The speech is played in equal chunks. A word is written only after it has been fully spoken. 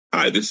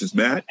Hi, this is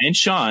Matt and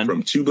Sean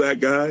from Two Black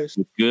Guys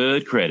with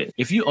Good Credit.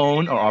 If you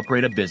own or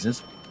operate a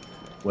business,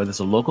 whether it's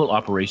a local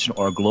operation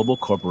or a global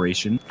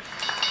corporation,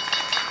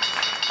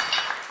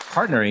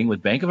 partnering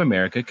with Bank of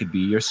America could be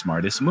your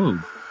smartest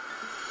move.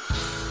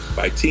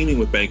 By teaming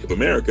with Bank of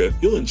America,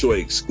 you'll enjoy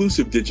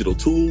exclusive digital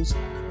tools,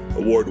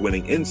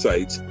 award-winning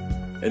insights,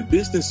 and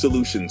business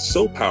solutions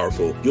so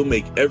powerful you'll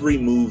make every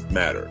move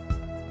matter.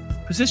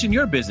 Position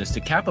your business to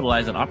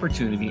capitalize on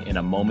opportunity in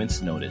a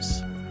moment's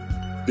notice.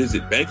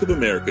 Visit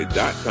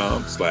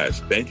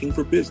bankofamerica.com/banking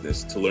for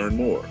business to learn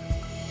more.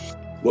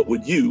 What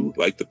would you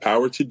like the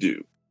power to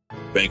do?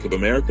 Bank of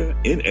America,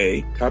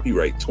 N.A.,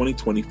 copyright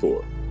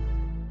 2024.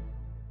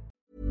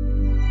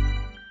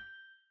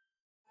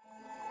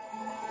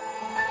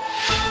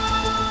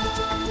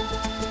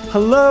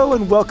 Hello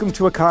and welcome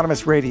to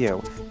Economist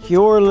Radio.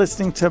 You're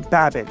listening to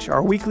Babbage,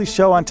 our weekly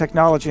show on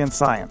technology and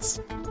science.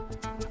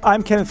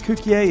 I'm Kenneth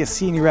Cukier, a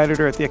senior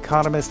editor at The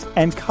Economist,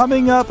 and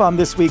coming up on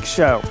this week's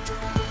show,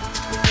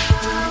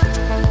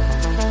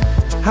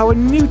 how a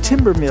new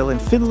timber mill in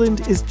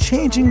Finland is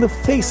changing the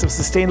face of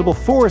sustainable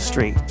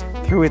forestry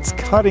through its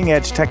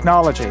cutting-edge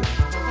technology.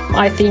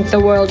 I think the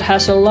world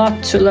has a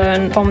lot to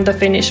learn from the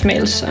Finnish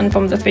mills and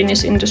from the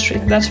Finnish industry,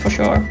 that's for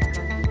sure.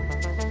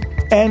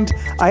 And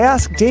I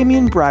asked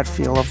Damien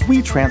Bradfield of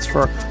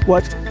WeTransfer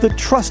what the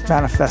Trust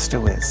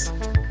Manifesto is.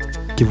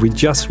 If we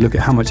just look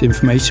at how much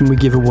information we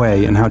give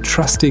away and how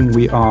trusting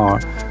we are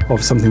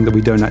of something that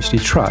we don't actually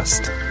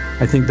trust,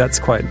 I think that's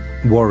quite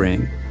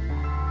worrying.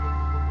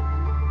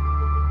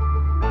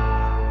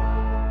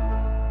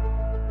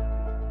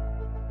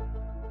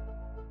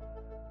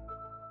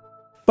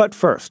 But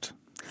first,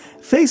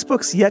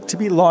 Facebook's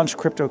yet-to-be-launched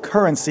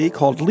cryptocurrency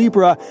called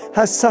Libra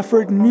has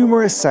suffered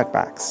numerous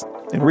setbacks.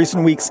 In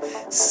recent weeks,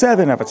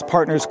 7 of its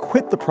partners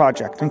quit the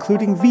project,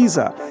 including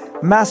Visa,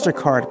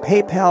 MasterCard,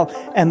 PayPal,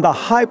 and the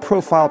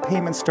high-profile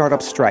payment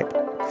startup Stripe.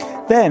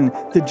 Then,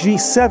 the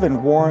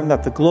G7 warned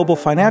that the global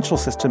financial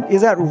system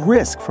is at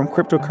risk from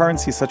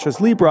cryptocurrencies such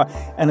as Libra,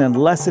 and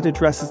unless it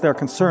addresses their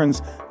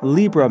concerns,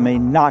 Libra may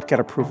not get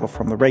approval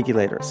from the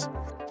regulators.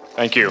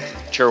 Thank you,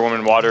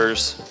 Chairwoman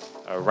Waters,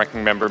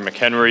 Ranking Member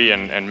McHenry,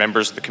 and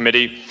members of the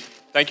committee.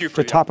 Thank you.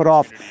 To top it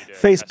off,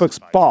 Facebook's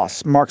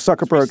boss, Mark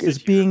Zuckerberg, is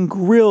being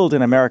grilled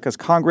in America's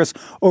Congress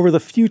over the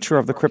future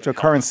of the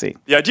cryptocurrency.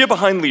 The idea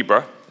behind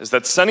Libra is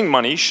that sending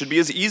money should be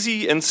as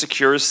easy and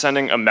secure as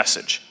sending a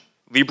message.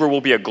 Libra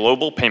will be a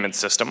global payment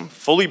system,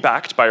 fully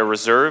backed by a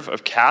reserve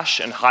of cash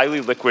and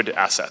highly liquid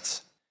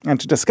assets. And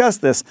to discuss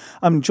this,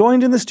 I'm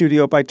joined in the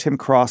studio by Tim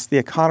Cross, the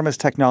Economist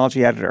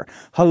technology editor.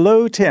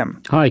 Hello,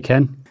 Tim. Hi,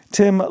 Ken.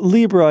 Tim,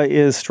 Libra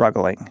is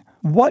struggling.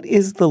 What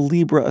is the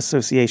Libra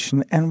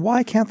Association, and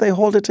why can't they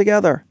hold it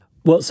together?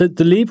 Well, so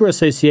the Libra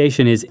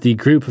Association is the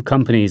group of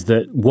companies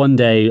that one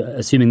day,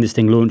 assuming this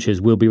thing launches,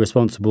 will be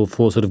responsible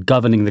for sort of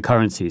governing the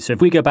currency. So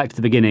if we go back to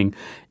the beginning,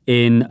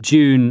 in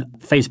June,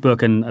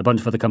 Facebook and a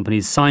bunch of other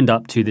companies signed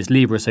up to this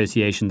Libra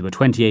Association. There were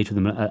 28 of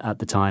them at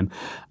the time,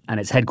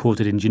 and it's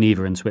headquartered in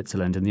Geneva in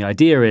Switzerland. And the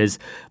idea is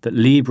that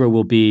Libra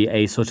will be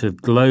a sort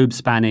of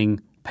globe-spanning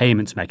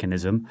payments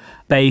mechanism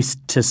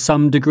based to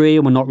some degree,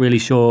 and we're not really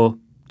sure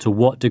to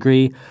what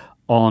degree,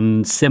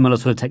 on similar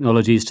sort of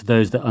technologies to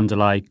those that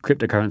underlie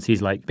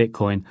cryptocurrencies like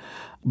Bitcoin,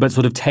 but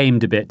sort of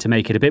tamed a bit to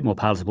make it a bit more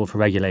palatable for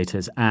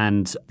regulators.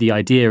 And the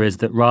idea is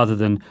that rather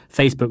than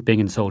Facebook being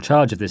in sole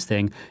charge of this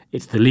thing,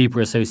 it's the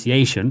Libra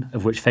Association,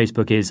 of which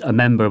Facebook is a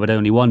member but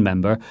only one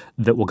member,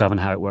 that will govern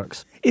how it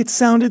works. It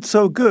sounded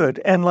so good.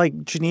 And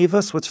like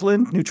Geneva,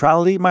 Switzerland,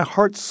 neutrality, my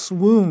heart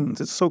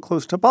swoons. It's so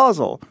close to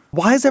Basel.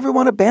 Why is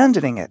everyone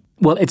abandoning it?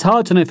 Well, it's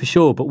hard to know for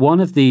sure, but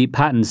one of the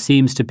patterns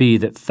seems to be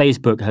that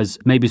Facebook has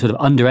maybe sort of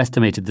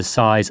underestimated the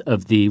size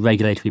of the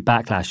regulatory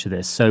backlash to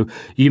this. So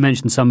you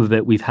mentioned some of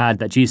it. We've had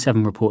that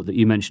G7 report that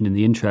you mentioned in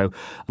the intro.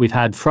 We've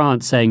had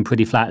France saying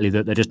pretty flatly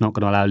that they're just not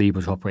going to allow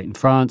Libra to operate in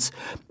France.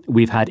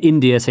 We've had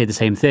India say the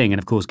same thing. And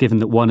of course, given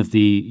that one of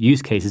the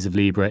use cases of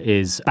Libra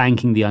is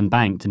banking the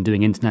unbanked and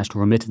doing international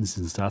remittances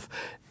and stuff,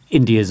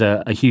 India's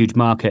a huge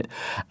market.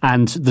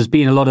 And there's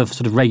been a lot of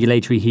sort of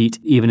regulatory heat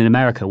even in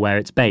America where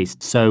it's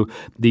based. So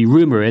the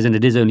rumor is, and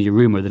it is only a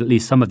rumor, that at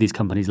least some of these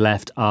companies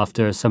left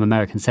after some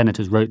American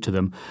senators wrote to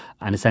them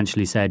and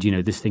essentially said, you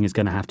know, this thing is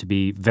going to have to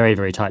be very,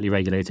 very tightly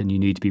regulated and you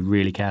need to be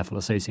really careful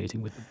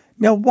associating with them.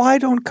 Now, why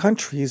don't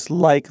countries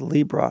like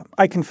Libra?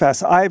 I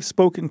confess, I've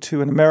spoken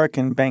to an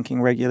American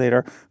banking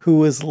regulator who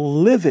was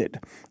livid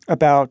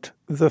about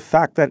the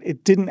fact that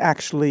it didn't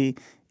actually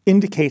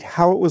indicate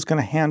how it was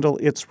going to handle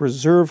its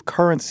reserve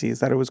currencies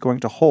that it was going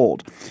to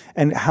hold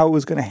and how it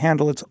was going to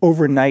handle its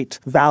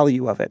overnight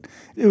value of it.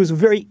 It was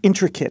very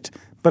intricate.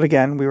 But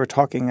again, we were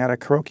talking at a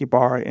karaoke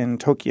bar in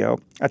Tokyo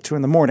at 2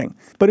 a.m.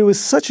 But it was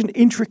such an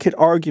intricate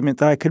argument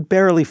that I could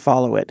barely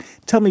follow it.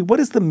 Tell me, what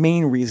is the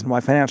main reason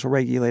why financial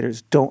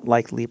regulators don't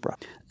like Libra?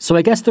 So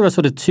I guess there are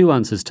sort of two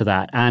answers to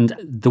that. And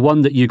the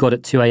one that you got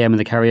at 2 a.m. in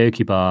the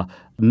karaoke bar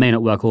may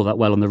not work all that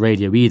well on the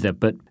radio either.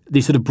 But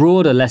the sort of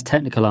broader, less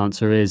technical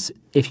answer is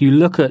if you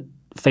look at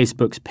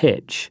Facebook's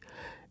pitch,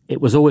 it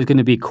was always going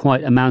to be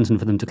quite a mountain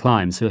for them to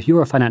climb. So if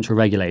you're a financial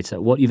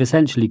regulator, what you've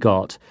essentially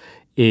got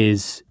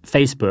is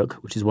Facebook,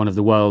 which is one of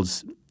the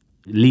world's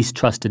least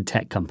trusted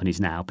tech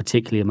companies now,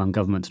 particularly among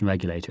governments and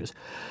regulators,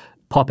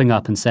 popping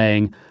up and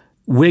saying,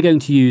 we're going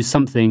to use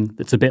something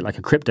that's a bit like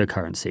a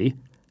cryptocurrency.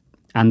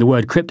 And the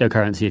word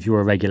cryptocurrency, if you're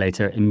a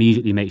regulator,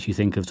 immediately makes you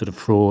think of sort of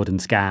fraud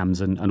and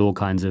scams and all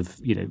kinds of,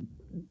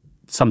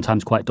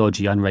 sometimes quite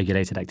dodgy,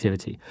 unregulated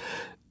activity.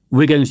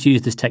 We're going to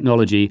use this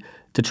technology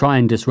to try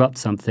and disrupt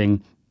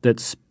something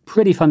that's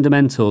pretty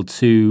fundamental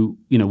to,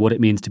 what it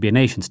means to be a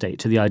nation state,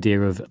 to the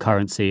idea of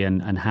currency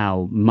and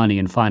how money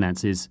and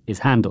finance is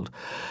handled.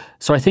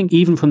 So I think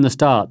even from the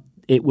start,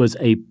 it was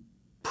a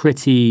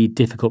pretty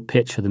difficult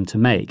pitch for them to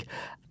make.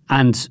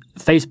 And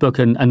Facebook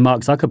and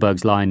Mark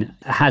Zuckerberg's line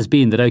has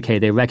been that, okay,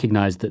 they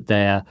recognize that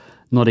they're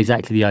not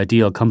exactly the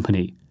ideal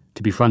company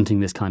to be fronting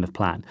this kind of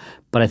plan.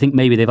 But I think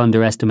maybe they've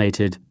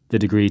underestimated the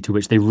degree to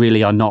which they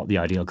really are not the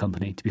ideal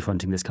company to be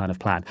fronting this kind of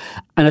plan.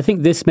 And I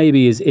think this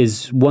maybe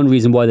is one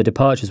reason why the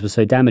departures were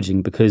so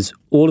damaging, because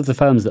all of the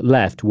firms that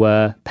left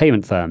were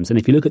payment firms. And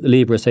if you look at the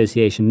Libra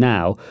Association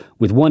now,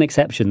 with one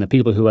exception, the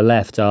people who are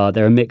left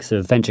they're a mix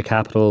of venture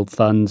capital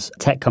funds,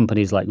 tech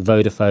companies like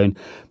Vodafone,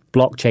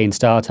 blockchain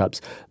startups.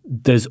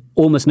 There's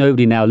almost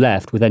nobody now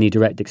left with any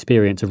direct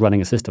experience of running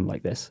a system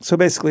like this. So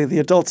basically, the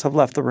adults have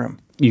left the room.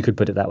 You could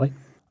put it that way.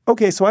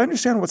 Okay, so I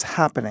understand what's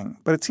happening,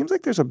 but it seems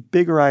like there's a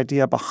bigger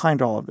idea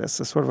behind all of this,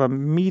 a sort of a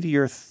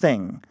meatier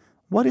thing.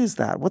 What is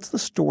that? What's the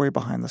story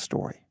behind the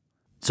story?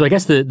 So I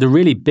guess the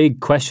really big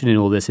question in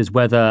all this is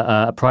whether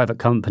a private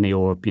company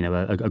or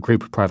a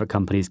group of private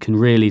companies can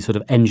really sort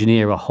of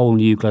engineer a whole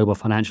new global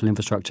financial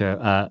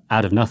infrastructure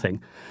out of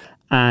nothing.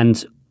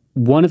 And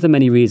one of the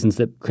many reasons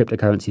that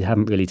cryptocurrencies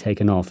haven't really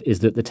taken off is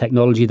that the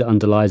technology that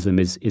underlies them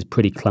is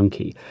pretty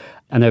clunky.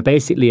 And they're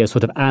basically a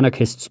sort of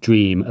anarchist's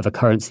dream of a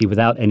currency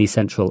without any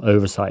central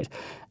oversight.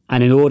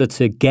 And in order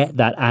to get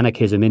that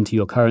anarchism into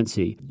your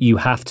currency, you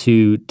have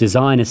to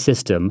design a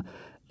system,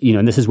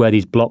 and this is where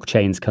these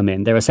blockchains come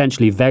in. They're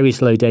essentially very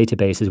slow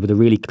databases with a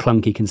really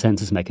clunky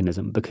consensus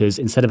mechanism, because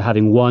instead of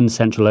having one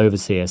central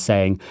overseer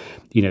saying,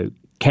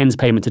 Ken's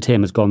payment to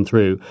Tim has gone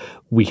through,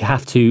 we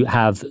have to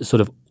have sort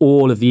of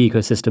all of the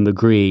ecosystem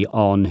agree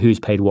on who's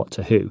paid what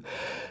to who.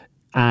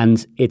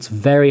 And it's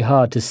very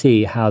hard to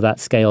see how that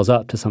scales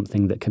up to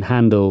something that can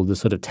handle the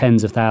sort of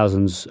tens of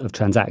thousands of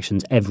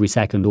transactions every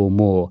second or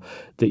more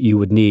that you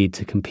would need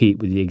to compete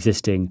with the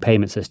existing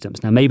payment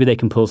systems. Now, maybe they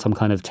can pull some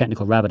kind of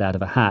technical rabbit out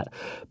of a hat,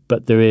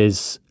 but there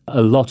is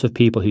a lot of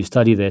people who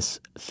study this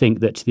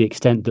think that to the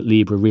extent that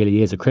Libra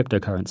really is a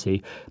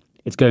cryptocurrency,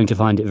 it's going to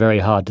find it very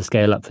hard to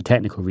scale up for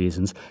technical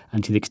reasons.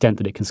 And to the extent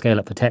that it can scale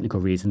up for technical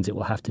reasons, it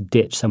will have to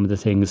ditch some of the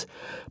things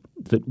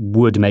that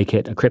would make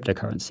it a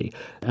cryptocurrency.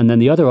 And then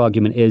the other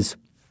argument is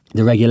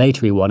the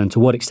regulatory one, and to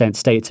what extent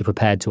states are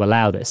prepared to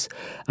allow this.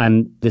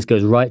 And this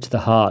goes right to the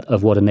heart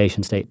of what a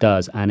nation state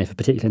does. And if a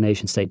particular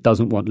nation state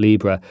doesn't want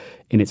Libra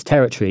in its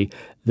territory,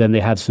 then they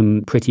have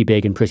some pretty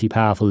big and pretty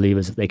powerful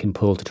levers that they can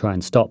pull to try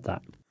and stop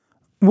that.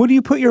 Would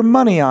you put your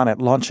money on it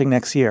launching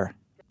next year?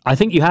 I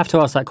think you have to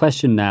ask that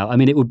question now. I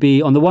mean, it would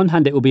be, on the one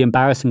hand, it would be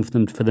embarrassing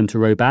for them to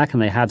row back,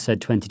 and they have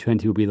said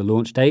 2020 will be the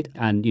launch date,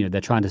 and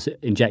they're trying to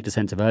inject a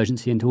sense of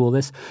urgency into all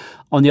this.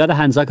 On the other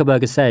hand,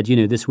 Zuckerberg has said,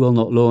 this will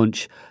not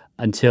launch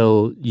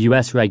until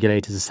US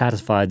regulators are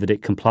satisfied that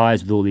it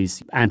complies with all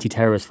these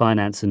anti-terrorist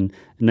finance and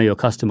know your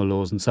customer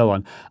laws and so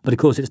on. But of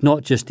course, it's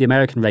not just the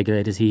American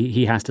regulators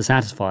he has to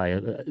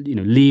satisfy.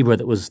 Libra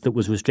that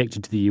was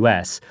restricted to the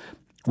US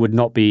would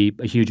not be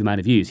a huge amount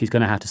of use. He's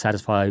going to have to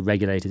satisfy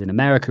regulators in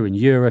America, in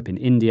Europe, in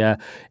India,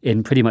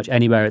 in pretty much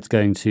anywhere it's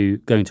going to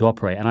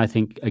operate. And I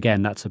think,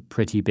 again, that's a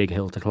pretty big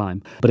hill to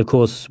climb. But of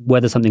course,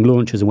 whether something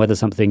launches and whether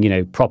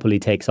something, properly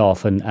takes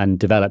off and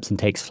develops and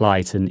takes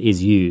flight and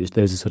is used,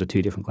 those are sort of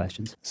two different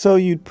questions. So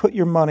you'd put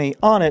your money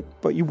on it,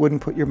 but you wouldn't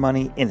put your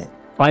money in it?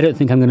 I don't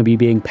think I'm going to be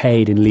being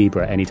paid in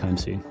Libra anytime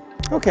soon.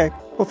 Okay.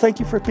 Well,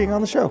 thank you for being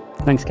on the show.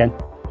 Thanks, Ken.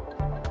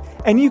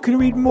 And you can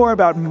read more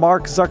about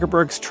Mark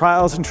Zuckerberg's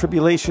trials and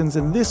tribulations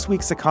in this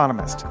week's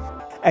Economist.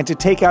 And to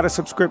take out a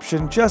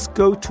subscription, just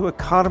go to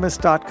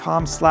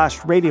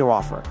economist.com/radio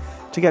offer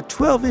to get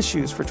 12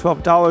 issues for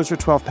 $12 or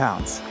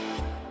 £12.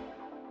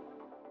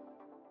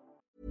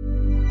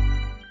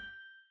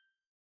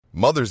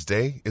 Mother's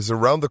Day is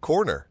around the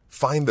corner.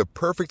 Find the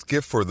perfect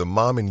gift for the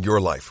mom in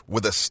your life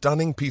with a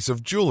stunning piece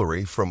of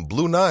jewelry from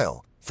Blue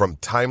Nile. From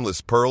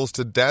timeless pearls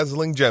to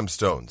dazzling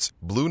gemstones,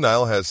 Blue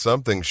Nile has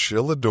something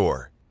she'll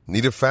adore.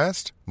 Need it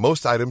fast?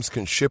 Most items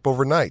can ship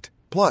overnight.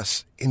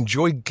 Plus,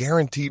 enjoy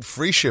guaranteed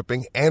free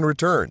shipping and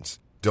returns.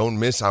 Don't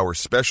miss our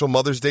special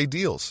Mother's Day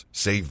deals.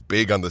 Save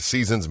big on the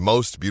season's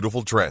most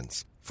beautiful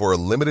trends. For a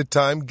limited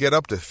time, get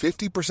up to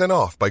 50%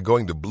 off by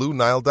going to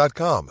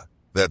BlueNile.com.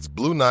 That's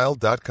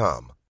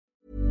BlueNile.com.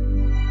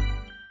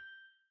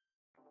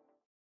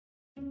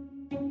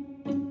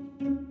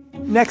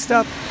 Next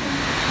up,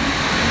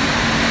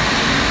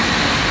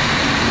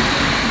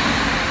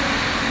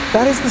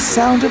 that is the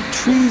sound of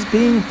trees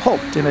being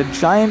pulped in a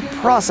giant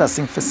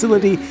processing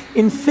facility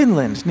in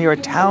Finland near a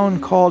town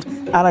called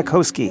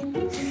Äänekoski.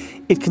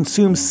 It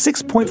consumes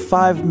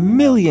 6.5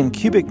 million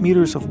cubic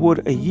meters of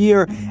wood a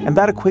year, and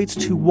that equates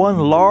to one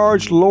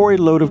large lorry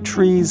load of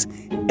trees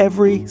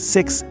every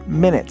 6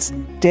 minutes,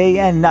 day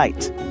and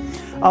night.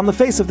 On the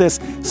face of this,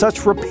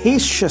 such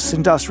rapacious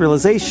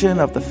industrialization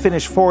of the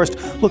Finnish forest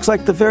looks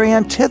like the very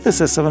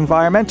antithesis of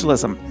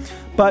environmentalism.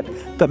 But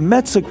the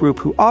Metsä Group,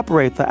 who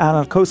operate the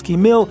Äänekoski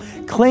mill,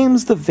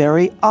 claims the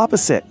very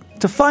opposite.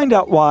 To find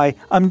out why,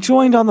 I'm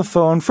joined on the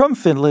phone from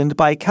Finland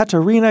by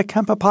Katarina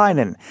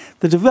Kemppainen,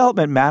 the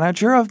development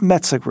manager of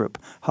Metsä Group.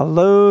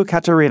 Hello,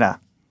 Katarina.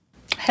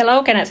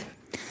 Hello, Kenneth.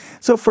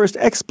 So first,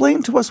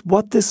 explain to us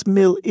what this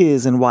mill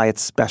is and why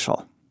it's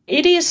special.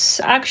 It is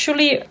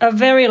actually a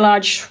very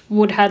large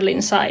wood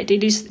handling site.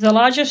 It is the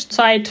largest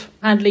site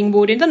handling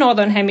wood in the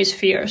Northern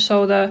Hemisphere,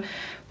 so the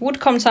wood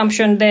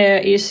consumption there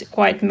is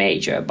quite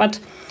major. But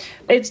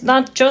it's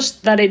not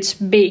just that it's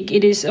big,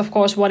 it is of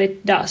course what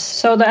it does.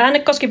 So the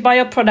Äänekoski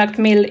bioproduct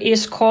mill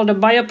is called a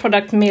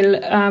bioproduct mill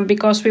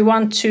because we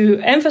want to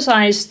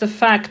emphasize the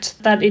fact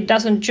that it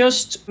doesn't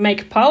just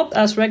make pulp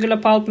as regular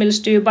pulp mills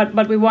do,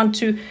 but we want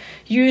to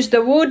use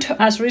the wood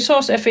as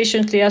resource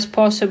efficiently as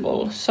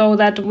possible so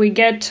that we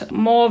get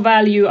more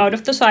value out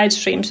of the side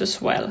streams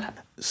as well.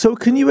 So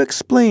can you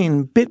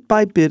explain bit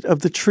by bit of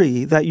the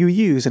tree that you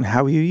use and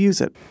how you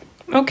use it?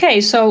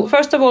 Okay, so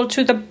first of all,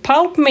 to the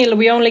pulp mill,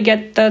 we only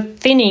get the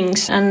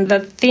thinnings and the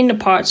thin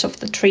parts of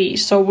the tree.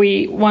 So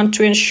we want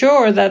to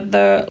ensure that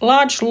the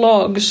large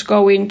logs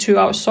go into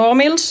our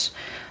sawmills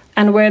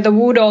and where the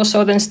wood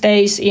also then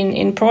stays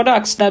in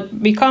products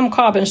that become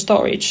carbon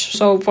storage.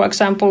 So, for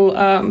example,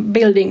 wooden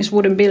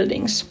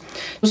buildings.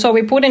 So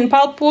we put in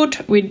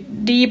pulpwood, we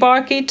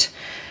debark it,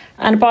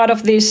 and part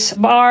of this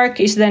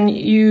bark is then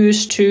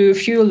used to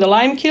fuel the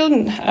lime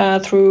kiln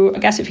through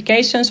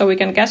gasification. So we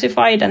can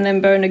gasify it and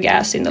then burn the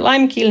gas in the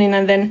lime kiln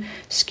and then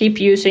skip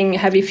using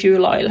heavy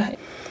fuel oil.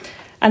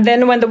 And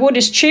then when the wood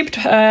is chipped,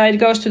 it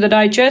goes to the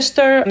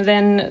digester,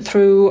 then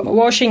through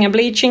washing and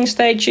bleaching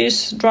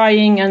stages,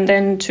 drying, and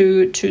then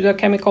to the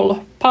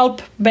chemical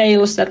pulp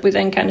bales that we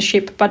then can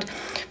ship. But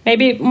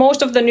maybe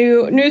most of the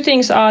new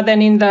things are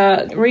then in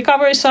the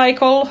recovery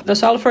cycle, the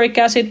sulfuric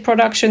acid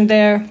production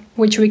there,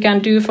 which we can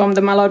do from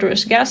the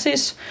malodorous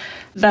gases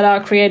that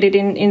are created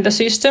in the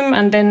system,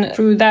 and then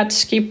through that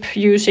skip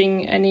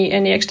using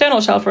any external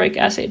sulfuric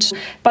acids.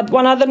 But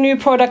one other new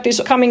product is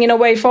coming in a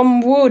way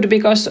from wood,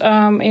 because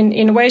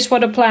in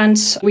wastewater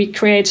plants we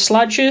create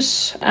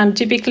sludges, and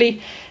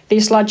typically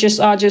these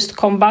sludges are just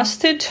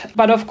combusted.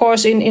 But of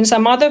course in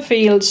some other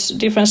fields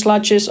different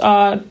sludges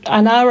are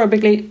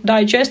anaerobically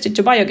digested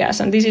to biogas,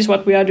 and this is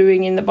what we are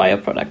doing in the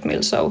bioproduct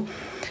mill.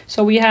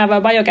 So we have a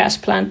biogas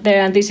plant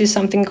there, and this is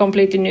something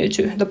completely new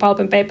to the pulp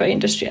and paper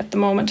industry at the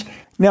moment.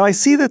 Now, I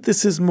see that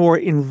this is more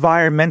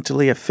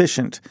environmentally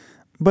efficient,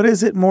 but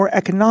is it more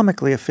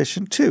economically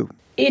efficient too?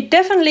 It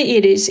definitely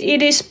is.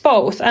 It is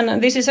both,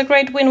 and this is a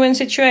great win-win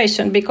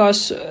situation,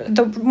 because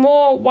the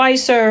more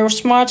wiser or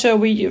smarter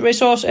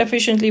resource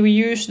efficiently we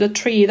use the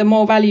tree, the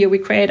more value we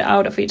create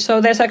out of it.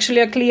 So there's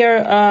actually a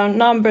clear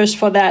numbers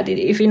for that.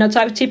 If in a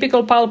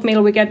typical pulp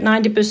mill we get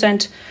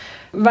 90%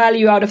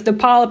 value out of the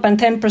pulp and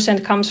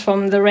 10% comes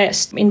from the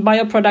rest. In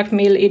bioproduct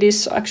mill, it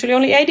is actually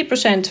only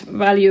 80%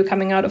 value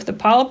coming out of the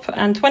pulp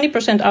and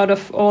 20% out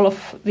of all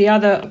of the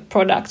other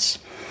products.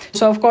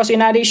 So, of course, in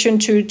addition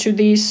to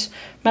these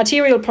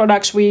material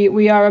products,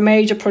 we are a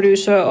major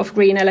producer of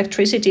green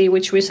electricity,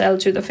 which we sell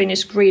to the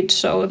Finnish grid.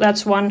 So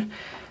that's one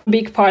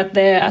big part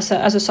there as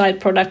a side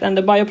product. And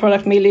the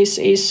bioproduct mill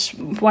is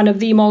one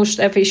of the most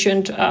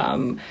efficient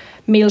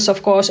mills,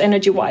 of course,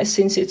 energy-wise,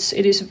 since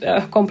it is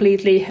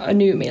completely a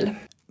new mill.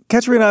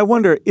 Katarina, I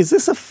wonder, is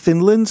this a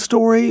Finland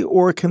story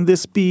or can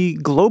this be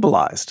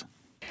globalized?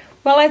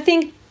 Well, I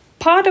think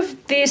part of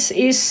this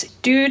is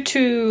due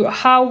to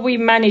how we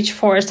manage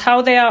forests,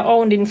 how they are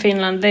owned in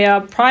Finland. They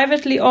are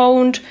privately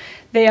owned,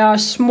 they are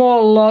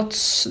small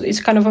lots,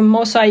 it's kind of a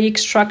mosaic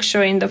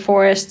structure in the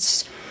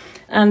forests.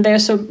 And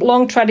there's a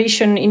long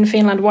tradition in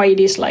Finland why it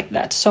is like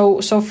that.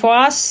 So for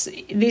us,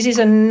 this is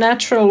a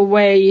natural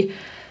way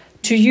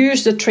to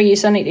use the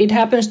trees, and it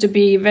happens to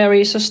be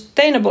very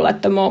sustainable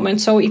at the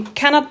moment. So it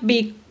cannot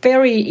be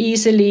very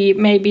easily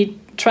maybe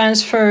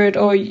transferred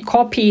or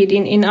copied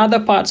in other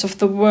parts of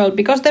the world,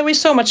 because there is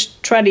so much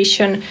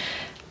tradition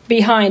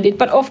behind it.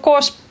 But of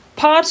course,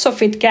 parts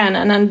of it can,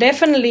 and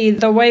definitely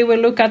the way we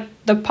look at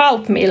the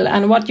pulp mill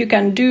and what you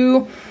can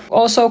do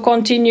also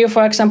continue,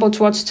 for example,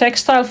 towards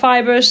textile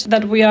fibers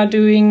that we are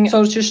doing.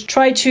 So just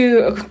try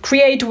to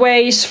create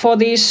ways for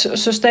these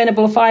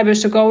sustainable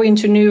fibers to go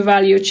into new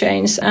value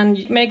chains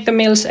and make the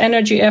mills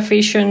energy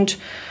efficient,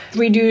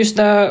 reduce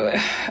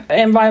the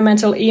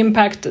environmental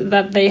impact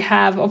that they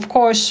have. Of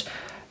course,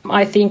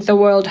 I think the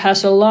world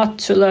has a lot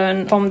to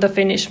learn from the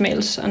Finnish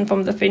mills and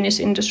from the Finnish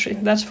industry,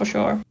 that's for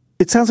sure.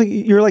 It sounds like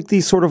you're like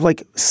these sort of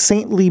like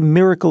saintly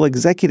miracle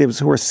executives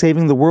who are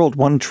saving the world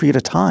one tree at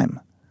a time.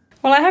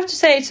 Well, I have to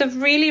say it's a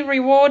really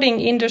rewarding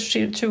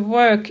industry to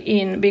work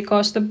in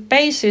because the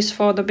basis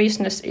for the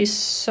business is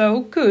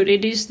so good.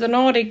 It is the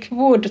Nordic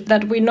wood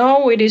that we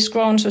know it is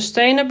grown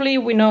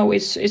sustainably. We know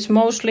it's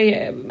mostly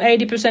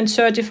 80%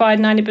 certified,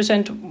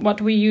 90% what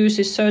we use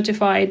is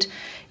certified.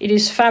 It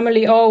is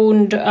family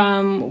owned.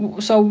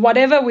 So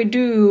whatever we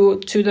do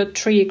to the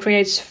tree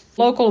creates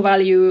local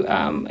value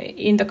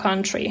in the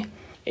country.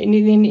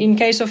 In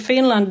case of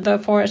Finland, the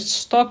forest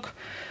stock,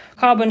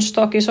 carbon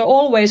stock is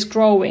always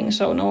growing,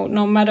 so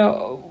no matter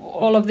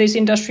all of this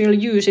industrial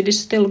use, it is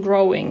still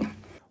growing.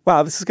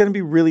 Wow, this is going to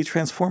be really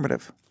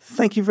transformative.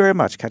 Thank you very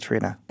much,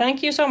 Katriina.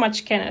 Thank you so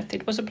much, Kenneth.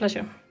 It was a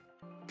pleasure.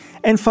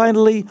 And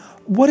finally,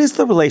 what is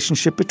the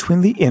relationship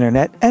between the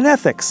internet and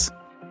ethics?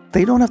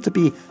 They don't have to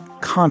be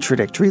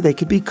contradictory, they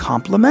could be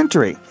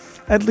complementary.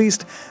 At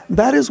least,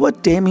 that is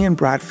what Damien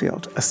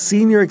Bradfield, a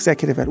senior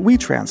executive at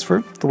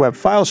WeTransfer, the web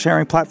file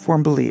sharing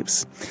platform,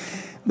 believes.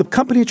 The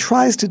company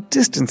tries to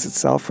distance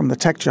itself from the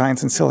tech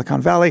giants in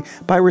Silicon Valley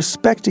by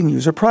respecting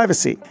user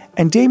privacy.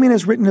 And Damien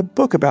has written a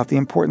book about the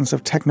importance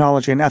of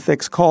technology and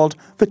ethics called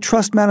The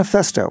Trust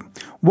Manifesto,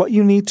 What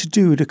You Need to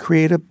Do to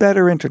Create a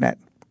Better Internet.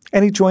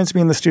 And he joins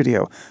me in the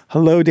studio.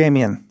 Hello,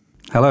 Damien.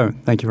 Hello.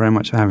 Thank you very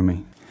much for having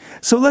me.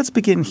 So let's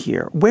begin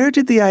here. Where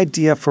did the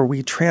idea for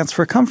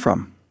WeTransfer come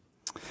from?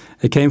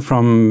 It came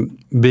from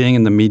being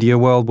in the media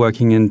world,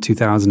 working in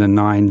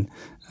 2009,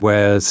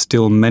 where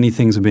still many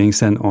things were being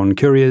sent on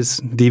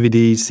couriers,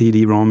 DVDs,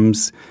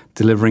 CD-ROMs,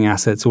 delivering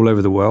assets all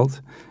over the world.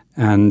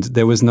 And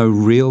there was no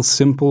real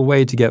simple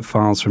way to get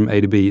files from A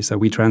to B. So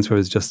WeTransfer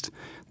is just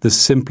the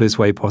simplest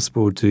way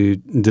possible to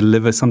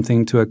deliver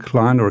something to a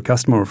client or a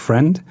customer or a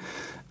friend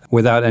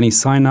without any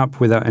sign-up,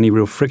 without any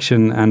real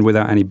friction, and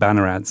without any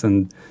banner ads.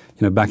 And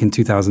back in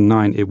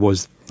 2009, it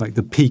was like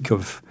the peak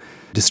of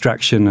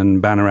distraction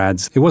and banner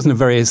ads. It wasn't a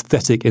very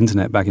aesthetic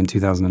internet back in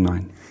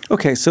 2009.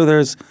 Okay, so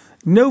there's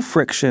no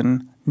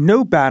friction,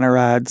 no banner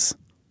ads,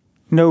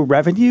 no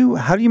revenue.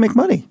 How do you make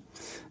money?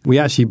 We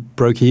actually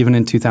broke even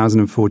in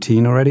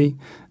 2014 already,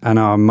 and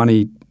our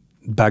money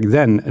back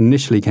then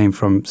initially came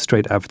from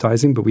straight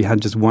advertising, but we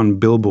had just one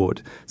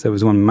billboard. So it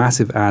was one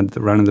massive ad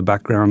that ran in the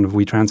background of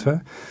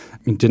WeTransfer.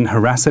 It didn't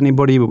harass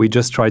anybody, but we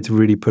just tried to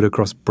really put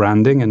across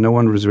branding, and no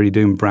one was really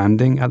doing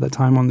branding at the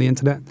time on the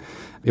internet.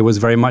 It was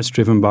very much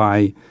driven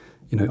by,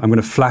 I'm going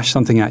to flash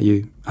something at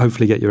you,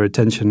 hopefully get your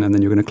attention, and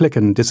then you're going to click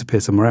and disappear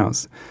somewhere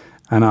else.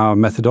 And our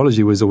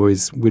methodology was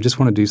always, we just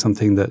want to do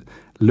something that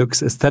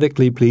looks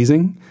aesthetically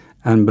pleasing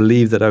and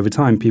believe that over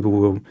time people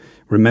will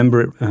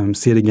remember it,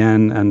 see it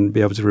again, and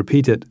be able to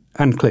repeat it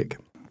and click.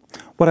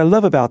 What I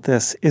love about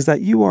this is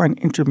that you are an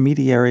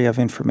intermediary of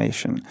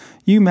information.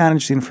 You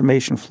manage the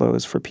information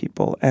flows for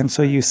people, and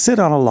so you sit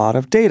on a lot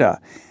of data.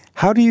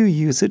 How do you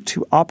use it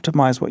to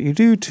optimize what you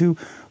do to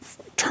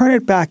turn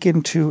it back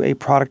into a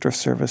product or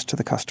service to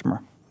the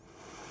customer?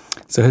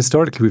 So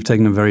historically, we've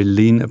taken a very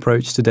lean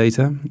approach to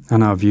data,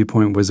 and our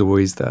viewpoint was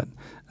always that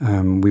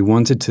we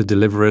wanted to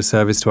deliver a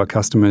service to our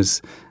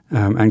customers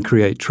and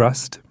create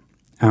trust,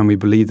 and we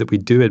believe that we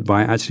do it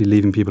by actually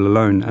leaving people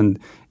alone. And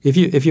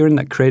if you're in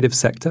that creative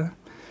sector,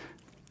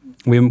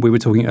 we were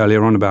talking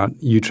earlier on about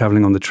you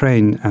traveling on the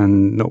train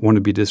and not want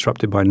to be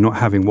disrupted by not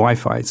having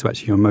Wi-Fi. So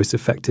actually, you're most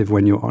effective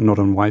when you're not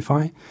on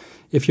Wi-Fi.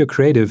 If you're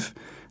creative,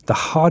 the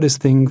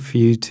hardest thing for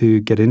you to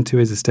get into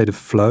is a state of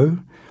flow.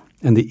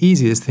 And the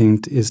easiest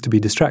thing is to be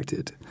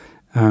distracted.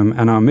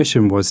 And our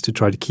mission was to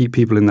try to keep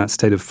people in that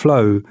state of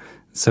flow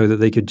so that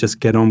they could just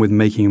get on with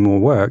making more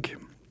work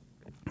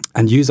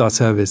and use our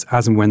service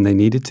as and when they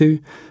needed to,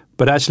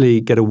 but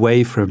actually get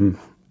away from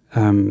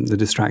the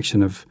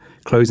distraction of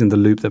closing the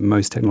loop that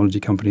most technology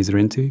companies are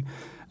into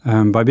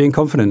by being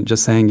confident,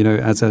 just saying,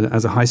 as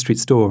a high street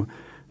store,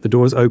 the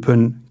door's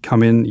open,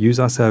 come in,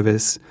 use our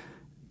service.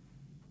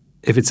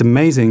 If it's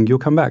amazing, you'll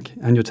come back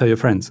and you'll tell your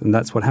friends. And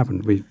that's what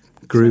happened. We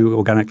grew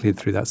organically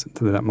through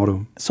that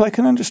model. So I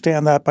can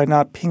understand that by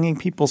not pinging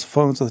people's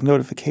phones with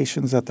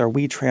notifications that their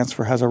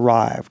WeTransfer has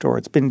arrived or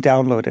it's been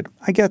downloaded.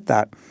 I get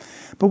that.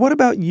 But what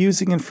about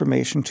using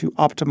information to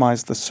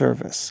optimize the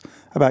service?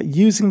 About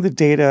using the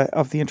data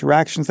of the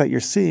interactions that you're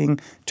seeing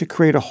to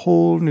create a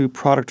whole new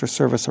product or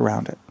service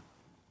around it?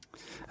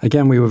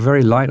 Again, we were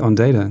very light on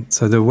data.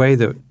 So the way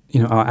that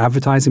our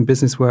advertising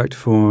business worked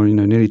for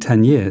nearly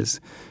 10 years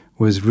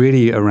was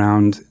really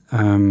around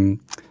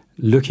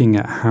looking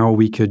at how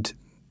we could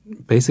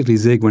basically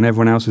zig when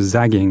everyone else was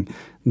zagging.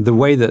 The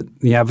way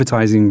that the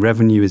advertising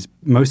revenue is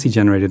mostly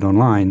generated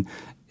online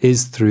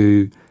is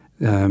through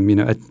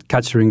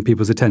capturing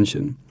people's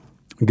attention.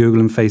 Google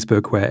and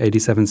Facebook, where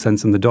 87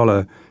 cents on the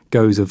dollar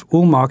goes of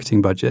all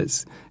marketing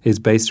budgets, is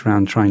based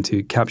around trying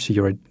to capture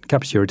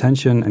your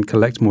attention and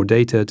collect more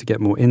data to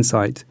get more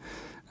insight.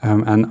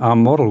 And our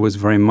model was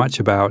very much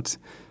about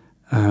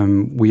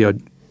we are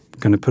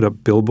going to put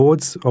up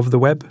billboards of the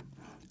web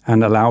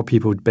and allow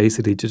people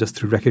basically to just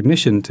through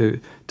recognition to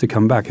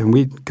come back. And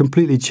we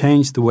completely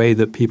changed the way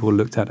that people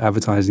looked at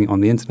advertising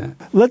on the internet.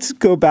 Let's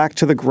go back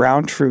to the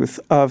ground truth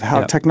of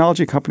how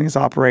technology companies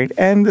operate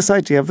and this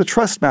idea of the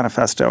Trust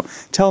Manifesto.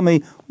 Tell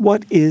me,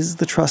 what is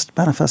the Trust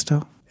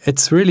Manifesto?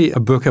 It's really a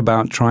book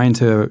about trying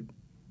to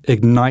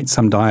ignite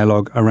some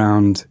dialogue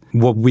around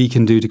what we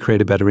can do to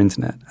create a better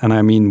internet. And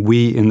I mean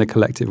we in the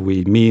collective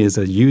we. Me as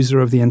a user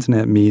of the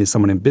internet, me as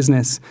someone in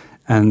business,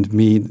 and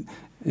me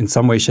in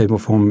some way, shape or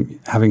form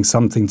having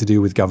something to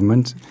do with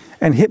government.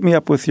 And hit me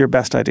up with your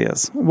best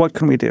ideas. What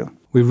can we do?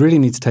 We really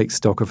need to take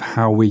stock of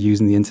how we're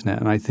using the internet.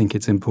 And I think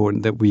it's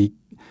important that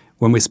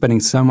when we're spending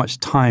so much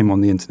time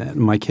on the internet,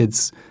 my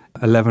kids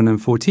 11 and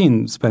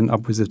 14 spend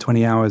upwards of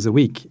 20 hours a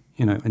week,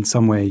 in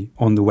some way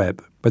on the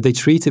web. But they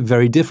treat it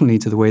very differently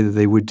to the way that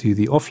they would do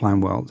the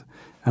offline world.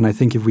 And I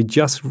think if we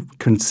just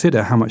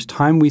consider how much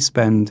time we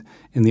spend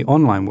in the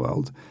online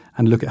world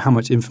and look at how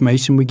much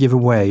information we give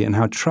away and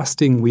how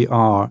trusting we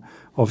are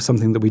of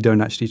something that we don't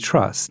actually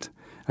trust,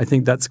 I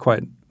think that's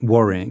quite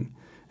worrying.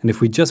 And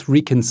if we just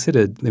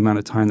reconsidered the amount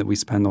of time that we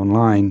spend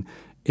online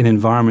in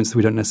environments that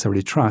we don't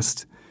necessarily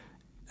trust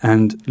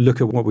and look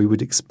at what we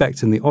would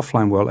expect in the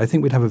offline world, I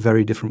think we'd have a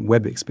very different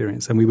web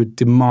experience and we would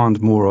demand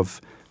more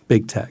of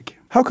big tech.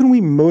 How can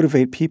we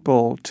motivate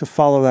people to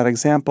follow that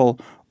example?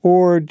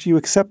 Or do you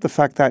accept the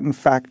fact that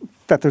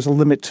there's a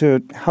limit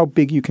to how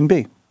big you can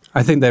be?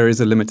 I think there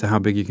is a limit to how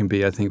big you can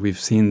be. I think we've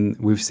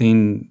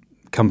seen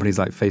companies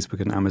like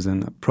Facebook and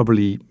Amazon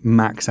probably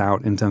max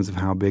out in terms of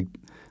how big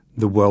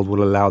the world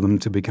will allow them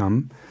to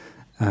become.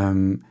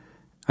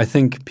 I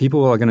think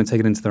people are going to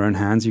take it into their own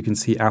hands. You can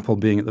see Apple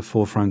being at the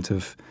forefront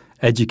of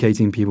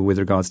educating people with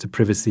regards to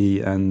privacy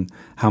and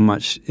how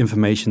much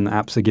information the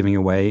apps are giving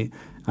away.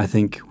 I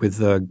think with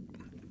the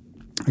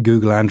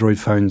Google Android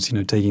phones,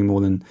 taking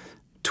more than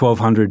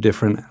 1,200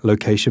 different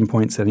location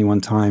points at any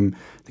one time.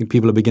 I think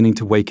people are beginning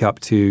to wake up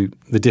to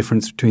the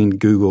difference between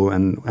Google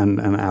and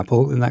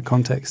Apple in that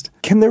context.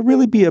 Can there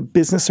really be a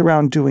business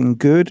around doing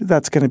good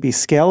that's going to be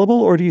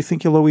scalable, or do you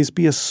think you'll always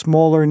be a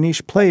smaller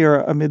niche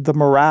player amid the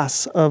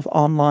morass of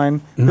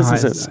online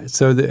businesses?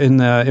 In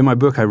my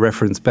book, I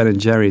reference Ben &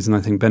 Jerry's, and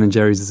I think Ben &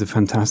 Jerry's is a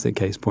fantastic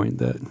case point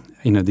that,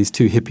 these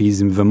two hippies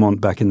in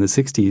Vermont back in the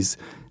 60s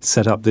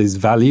set up these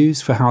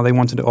values for how they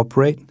wanted to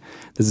operate.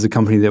 This is a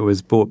company that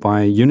was bought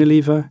by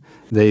Unilever.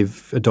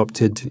 They've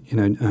adopted,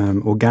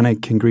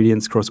 organic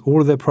ingredients across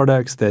all of their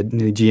products. They're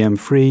nearly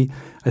GM-free.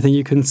 I think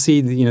you can see,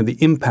 the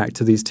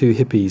impact of these two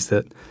hippies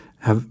that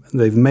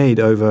they've made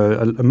over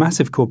a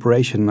massive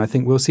corporation. And I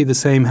think we'll see the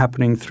same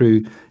happening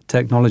through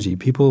technology.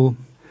 People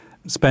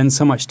spend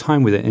so much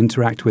time with it,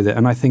 interact with it,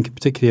 and I think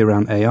particularly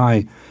around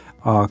AI,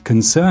 are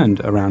concerned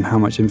around how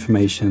much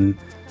information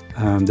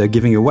they're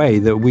giving away,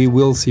 that we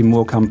will see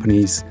more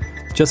companies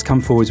just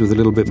come forwards with a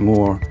little bit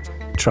more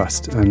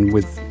trust and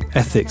with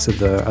ethics at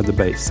the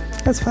base.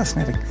 That's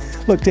fascinating.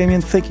 Look,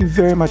 Damien, thank you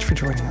very much for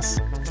joining us.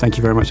 Thank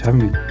you very much for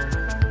having me.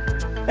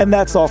 And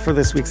that's all for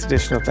this week's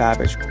edition of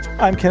Babbage.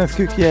 I'm Kenneth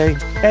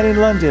Cukier, and in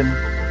London,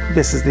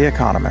 this is The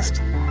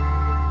Economist.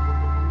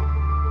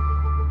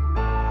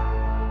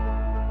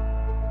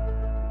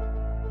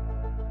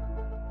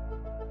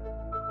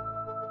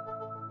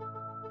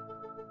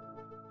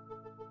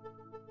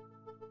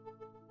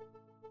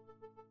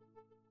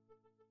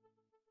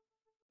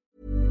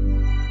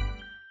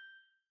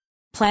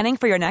 Planning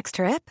for your next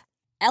trip?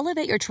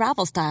 Elevate your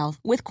travel style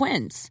with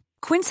Quince.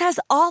 Quince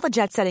has all the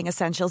jet-setting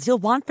essentials you'll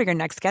want for your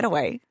next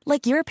getaway,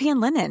 like European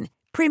linen,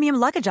 premium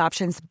luggage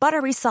options,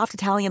 buttery soft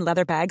Italian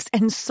leather bags,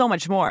 and so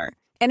much more.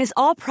 And is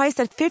all priced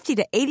at 50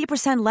 to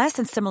 80% less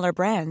than similar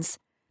brands.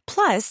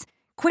 Plus,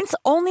 Quince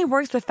only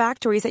works with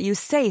factories that use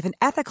safe and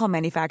ethical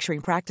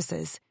manufacturing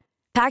practices.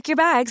 Pack your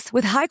bags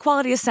with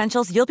high-quality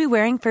essentials you'll be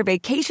wearing for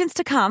vacations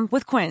to come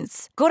with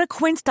Quince. Go to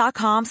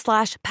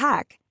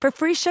quince.com/pack for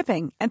free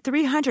shipping and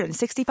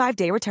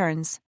 365-day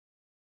returns.